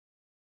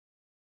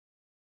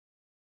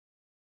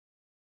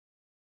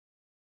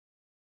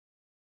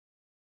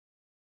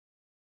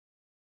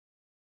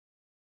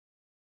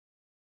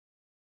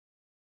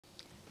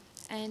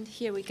And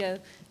here we go.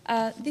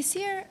 This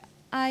year,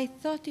 I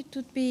thought it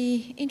would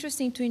be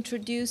interesting to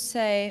introduce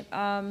a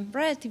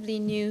relatively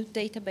new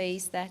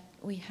database that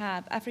we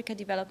have, Africa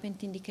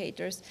Development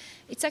Indicators.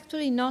 It's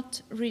actually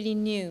not really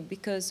new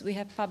because we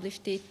have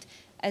published it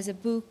as a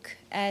book,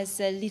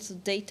 as a little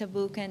data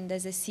book, and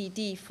as a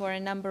CD for a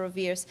number of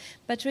years.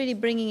 But really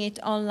bringing it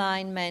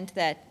online meant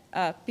that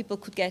people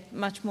could get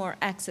much more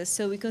access.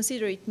 So we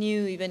consider it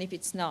new, even if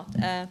it's not.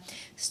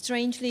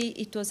 Strangely,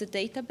 it was a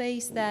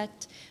database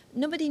that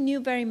nobody knew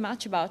very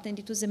much about, and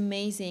it was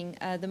amazing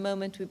the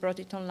moment we brought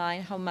it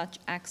online, how much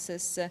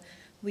access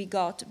we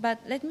got. But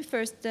let me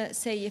first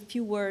say a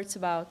few words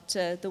about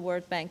the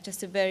World Bank,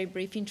 just a very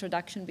brief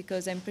introduction,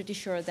 because I'm pretty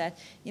sure that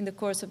in the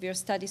course of your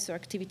studies or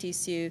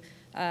activities you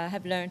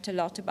have learned a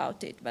lot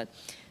about it. But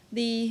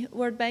the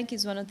World Bank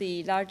is one of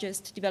the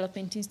largest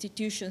development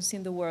institutions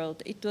in the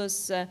world. It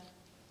was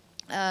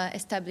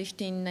established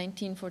in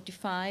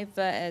 1945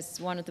 as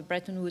one of the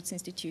Bretton Woods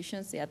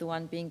institutions, the other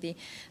one being the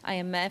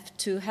IMF,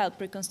 to help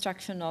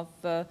reconstruction of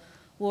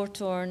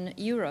war-torn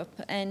Europe.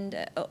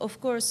 And of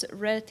course,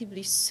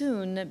 relatively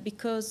soon,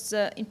 because,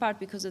 in part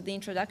because of the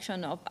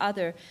introduction of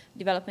other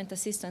development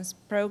assistance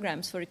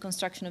programs for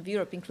reconstruction of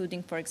Europe,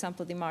 including, for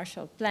example, the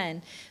Marshall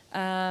Plan,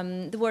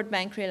 the World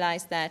Bank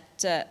realized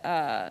that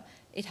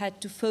it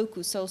had to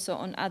focus also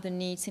on other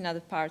needs in other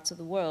parts of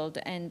the world,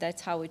 and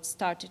that's how it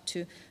started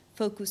to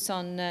focus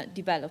on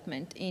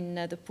development in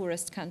the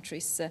poorest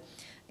countries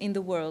in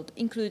the world,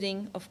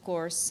 including, of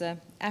course,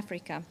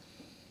 Africa.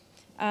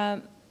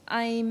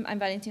 I'm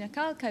Valentina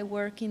Kalk. I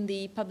work in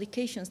the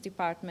publications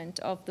department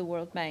of the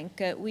World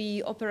Bank.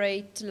 We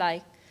operate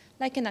like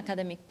an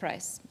academic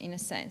press, in a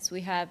sense.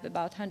 We have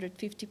about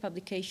 150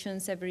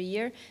 publications every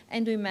year,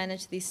 and we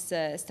manage these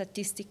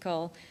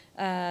statistical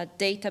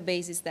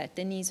databases that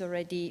Denise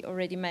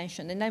already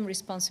mentioned, and I'm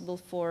responsible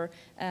for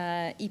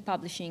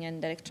e-publishing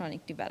and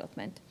electronic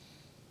development.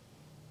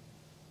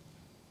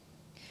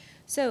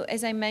 So,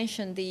 as I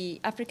mentioned, the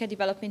Africa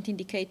Development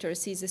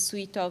Indicators is a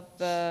suite of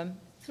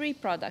 3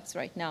 products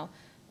right now.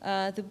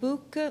 The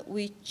book,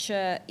 which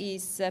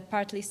is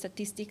partly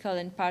statistical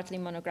and partly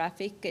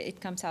monographic, it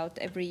comes out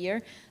every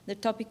year. The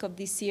topic of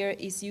this year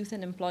is youth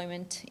and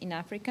employment in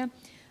Africa.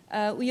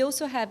 We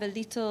also have a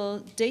little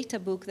data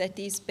book that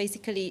is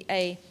basically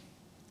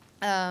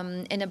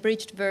an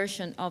abridged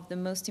version of the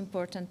most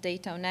important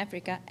data on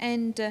Africa,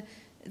 and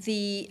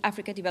the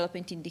Africa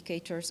Development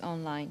Indicators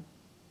online.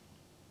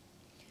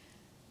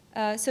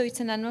 So it's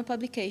an annual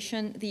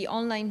publication. The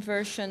online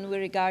version, we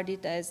regard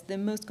it as the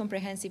most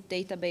comprehensive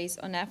database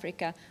on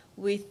Africa,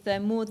 with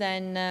more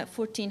than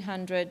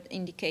 1,400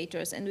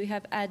 indicators, and we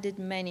have added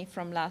many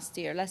from last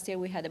year. Last year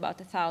we had about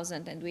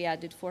 1,000, and we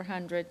added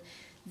 400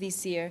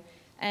 this year.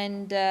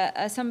 And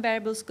some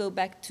variables go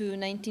back to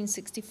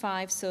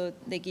 1965, so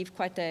they give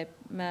quite a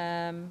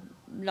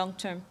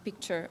long-term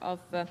picture of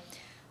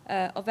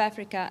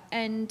Africa.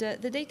 And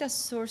the data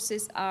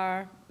sources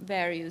are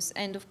various,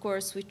 and of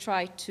course we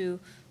try to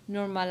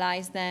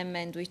normalize them,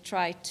 and we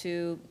try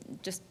to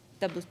just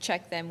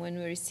double-check them when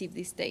we receive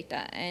this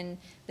data. And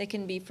they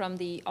can be from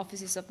the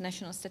offices of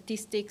national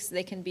statistics,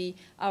 they can be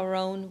our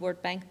own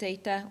World Bank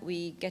data.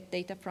 We get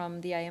data from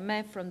the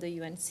IMF, from the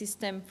UN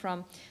system,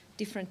 from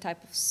different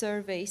type of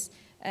surveys,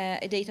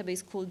 a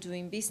database called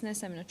Doing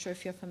Business, I'm not sure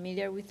if you're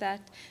familiar with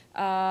that,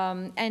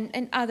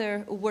 and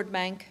other World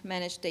Bank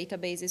managed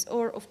databases,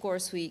 or of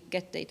course we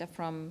get data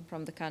from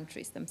the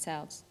countries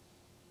themselves.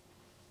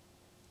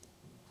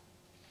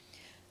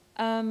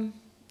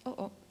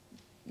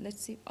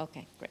 Let's see.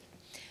 Okay, great.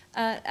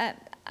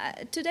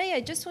 Today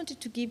I just wanted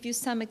to give you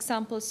some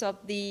examples of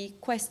the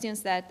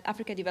questions that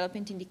Africa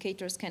Development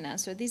Indicators can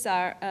answer. These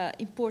are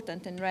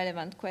important and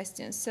relevant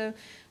questions. So,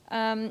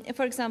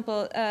 for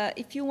example,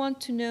 if you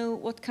want to know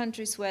what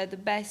countries were the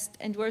best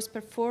and worst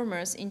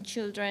performers in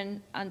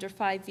children under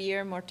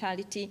 5-year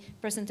mortality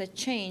percentage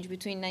change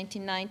between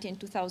 1990 and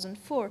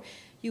 2004,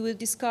 you will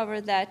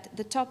discover that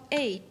the top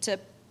 8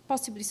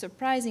 possibly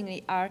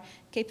surprisingly, are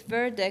Cape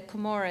Verde,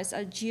 Comoros,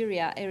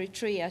 Algeria,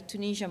 Eritrea,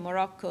 Tunisia,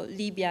 Morocco,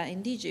 Libya,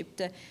 and Egypt.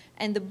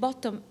 And the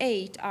bottom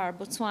 8 are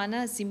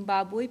Botswana,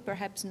 Zimbabwe,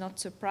 perhaps not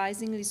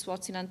surprisingly,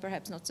 Swaziland,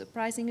 perhaps not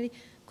surprisingly,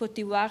 Cote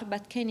d'Ivoire,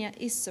 but Kenya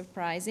is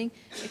surprising,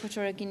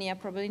 Equatorial Guinea,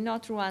 probably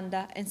not,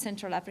 Rwanda, and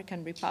Central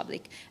African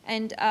Republic.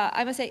 And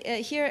I must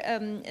say, here,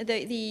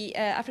 the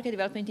Africa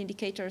Development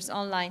Indicators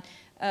online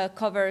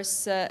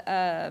covers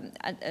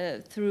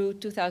through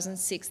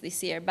 2006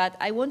 this year, but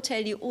I won't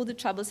tell you all the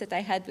troubles that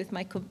I had with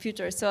my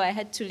computer, so I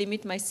had to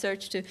limit my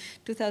search to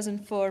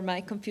 2004.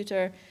 My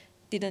computer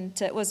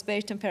was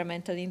very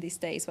temperamental in these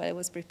days while I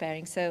was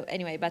preparing. So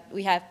anyway, but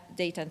we have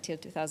data until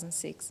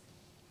 2006.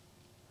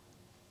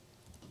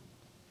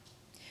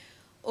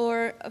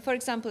 Or, for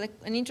example,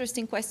 an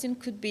interesting question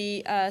could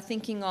be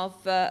thinking of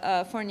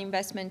foreign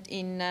investment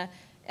in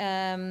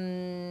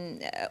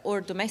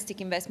or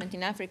domestic investment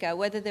in Africa,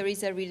 whether there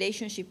is a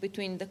relationship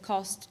between the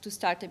cost to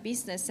start a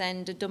business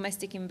and the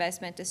domestic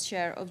investment as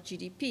share of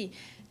GDP.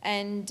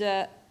 And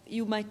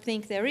you might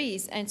think there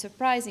is, and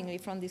surprisingly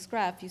from this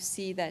graph you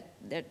see that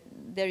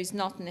there is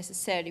not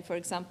necessarily. For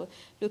example,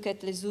 look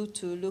at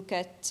Lesotho, look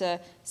at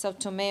Sao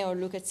Tome, or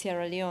look at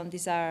Sierra Leone.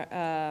 These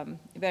are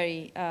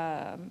very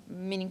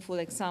meaningful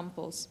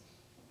examples.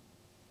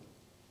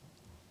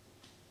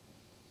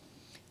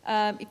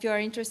 If you are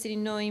interested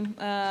in knowing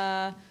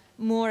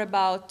more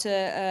about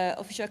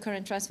official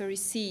current transfer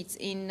receipts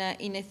in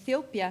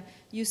Ethiopia,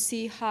 you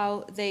see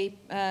how they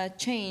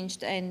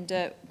changed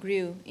and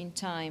grew in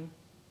time.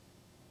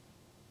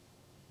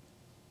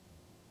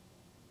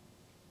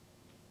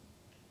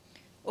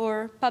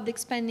 Or public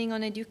spending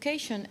on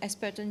education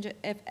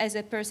as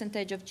a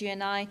percentage of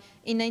GNI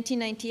in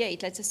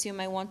 1998. Let's assume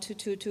I want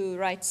to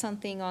write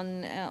something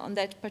on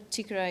that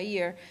particular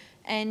year.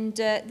 And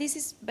this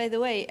is, by the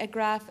way, a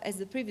graph as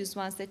the previous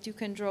ones that you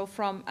can draw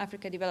from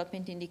Africa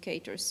Development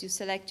Indicators. You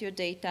select your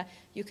data,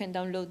 you can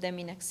download them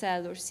in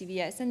Excel or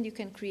CVS, and you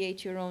can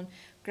create your own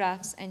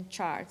graphs and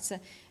charts.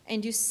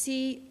 And you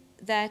see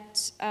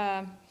that,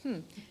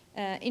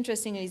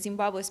 interestingly,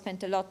 Zimbabwe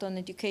spent a lot on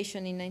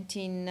education in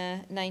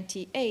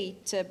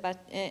 1998,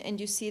 and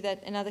you see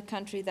that another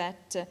country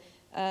that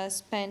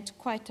spent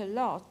quite a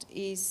lot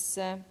is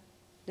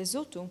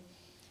Lesotho.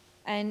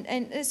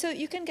 And so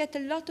you can get a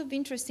lot of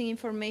interesting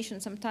information,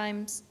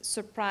 sometimes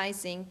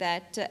surprising,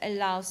 that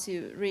allows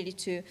you really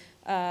to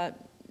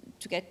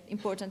get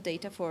important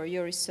data for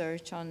your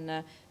research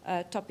on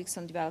topics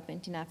on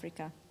development in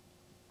Africa.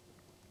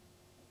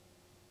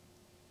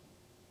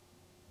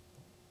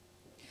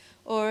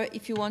 Or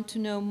if you want to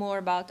know more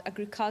about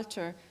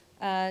agriculture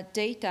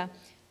data,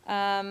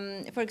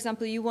 for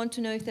example, you want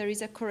to know if there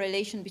is a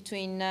correlation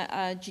between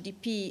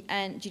GDP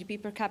and GDP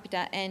per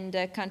capita and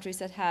countries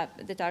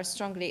that are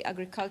strongly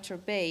agriculture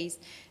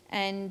based,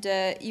 and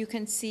you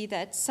can see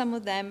that some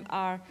of them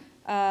are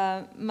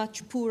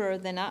much poorer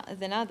than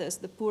others.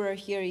 The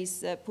poorest here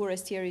is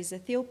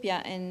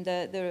Ethiopia, and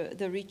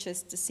the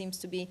richest seems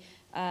to be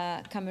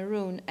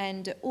Cameroon,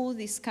 and all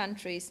these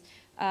countries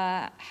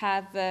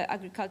have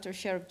agriculture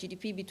share of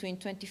GDP between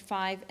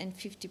 25 and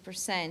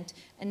 50%,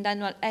 and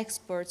annual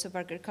exports of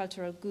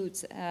agricultural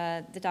goods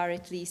that are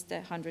at least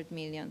 100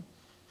 million.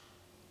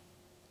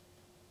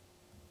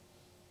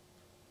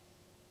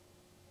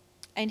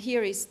 And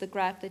here is the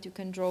graph that you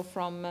can draw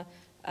from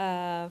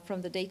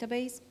the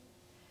database.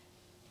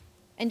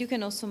 And you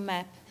can also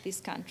map these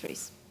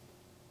countries.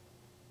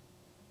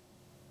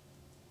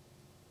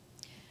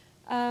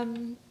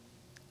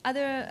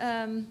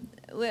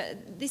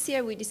 This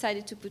year we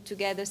decided to put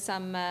together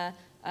some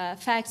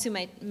facts you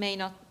may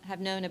not have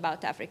known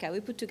about Africa. We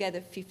put together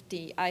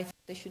 50. I thought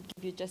I should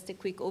give you just a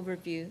quick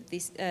overview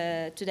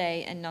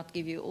today and not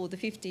give you all the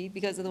 50,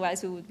 because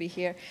otherwise we would be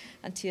here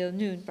until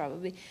noon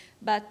probably.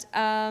 But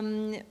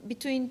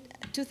between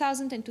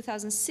 2000 and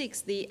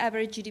 2006, the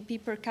average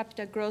GDP per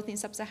capita growth in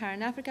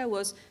sub-Saharan Africa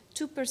was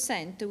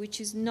 2%, which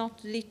is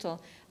not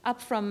little, up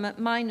from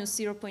minus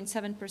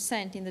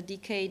 0.7% in the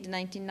decade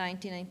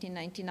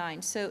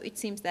 1990-1999. So it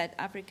seems that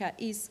Africa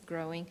is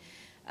growing.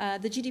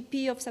 The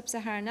GDP of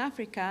sub-Saharan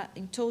Africa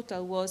in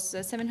total was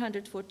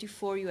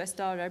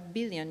 $744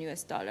 billion.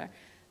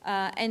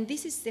 And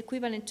this is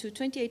equivalent to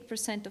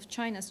 28% of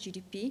China's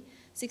GDP,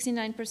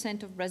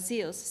 69% of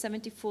Brazil's,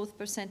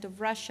 74%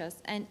 of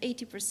Russia's, and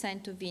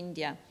 80% of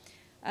India.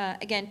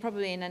 Again,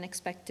 probably an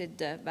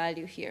unexpected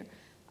value here.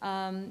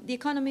 The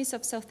economies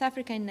of South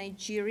Africa and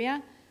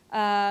Nigeria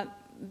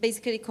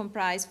basically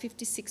comprise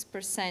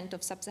 56%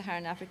 of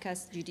sub-Saharan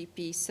Africa's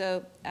GDP.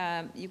 So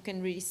you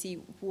can really see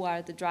who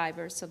are the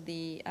drivers of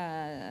the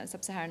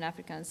sub-Saharan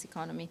African's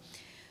economy.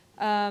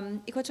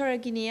 Equatorial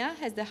Guinea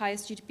has the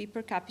highest GDP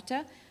per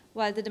capita,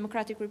 while the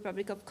Democratic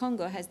Republic of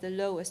Congo has the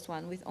lowest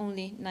one with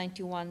only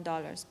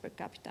 $91 per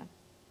capita.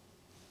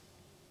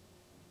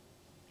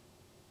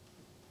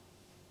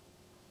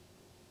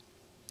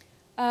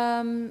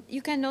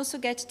 You can also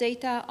get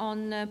data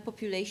on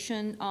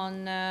population,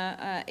 on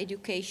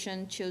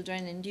education,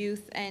 children and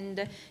youth,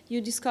 and you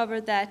discover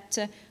that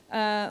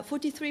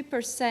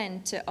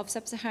 43% of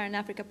sub-Saharan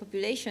Africa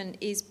population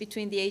is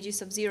between the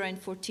ages of 0 and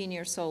 14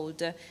 years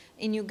old.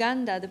 In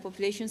Uganda, the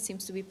population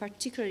seems to be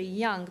particularly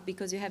young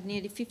because you have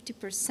nearly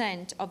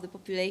 50% of the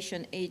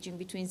population aging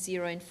between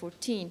 0 and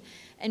 14.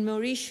 And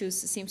Mauritius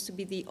seems to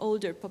be the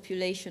older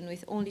population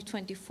with only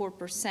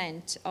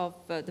 24% of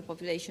the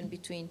population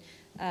between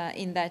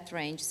in that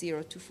range,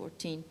 0 to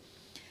 14.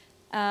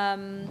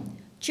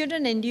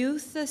 Children and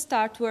youth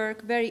start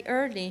work very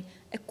early.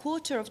 A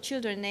quarter of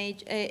children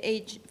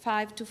age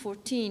 5 to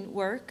 14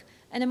 work,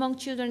 and among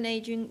children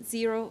aging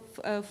 0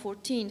 to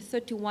 14,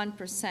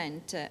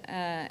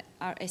 31%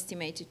 are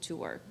estimated to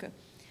work.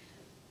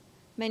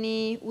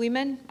 Many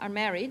women are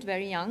married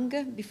very young,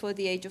 before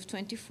the age of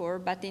 24,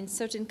 but in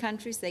certain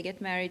countries they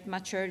get married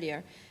much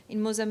earlier.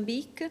 In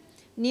Mozambique,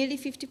 nearly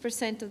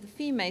 50% of the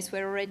females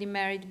were already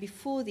married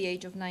before the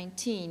age of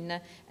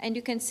 19. And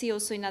you can see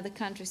also in other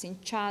countries,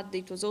 in Chad,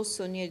 it was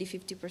also nearly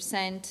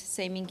 50%,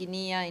 same in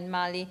Guinea, in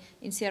Mali,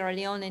 in Sierra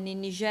Leone, and in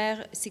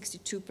Niger,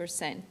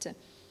 62%.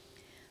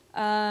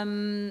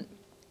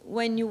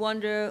 When you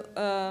wonder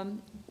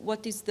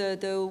what is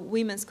the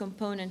women's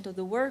component of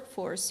the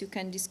workforce, you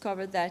can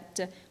discover that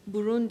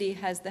Burundi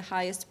has the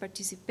highest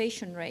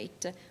participation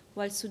rate,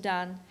 while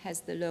Sudan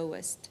has the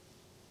lowest.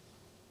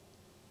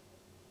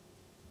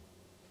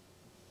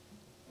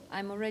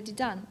 I'm already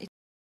done.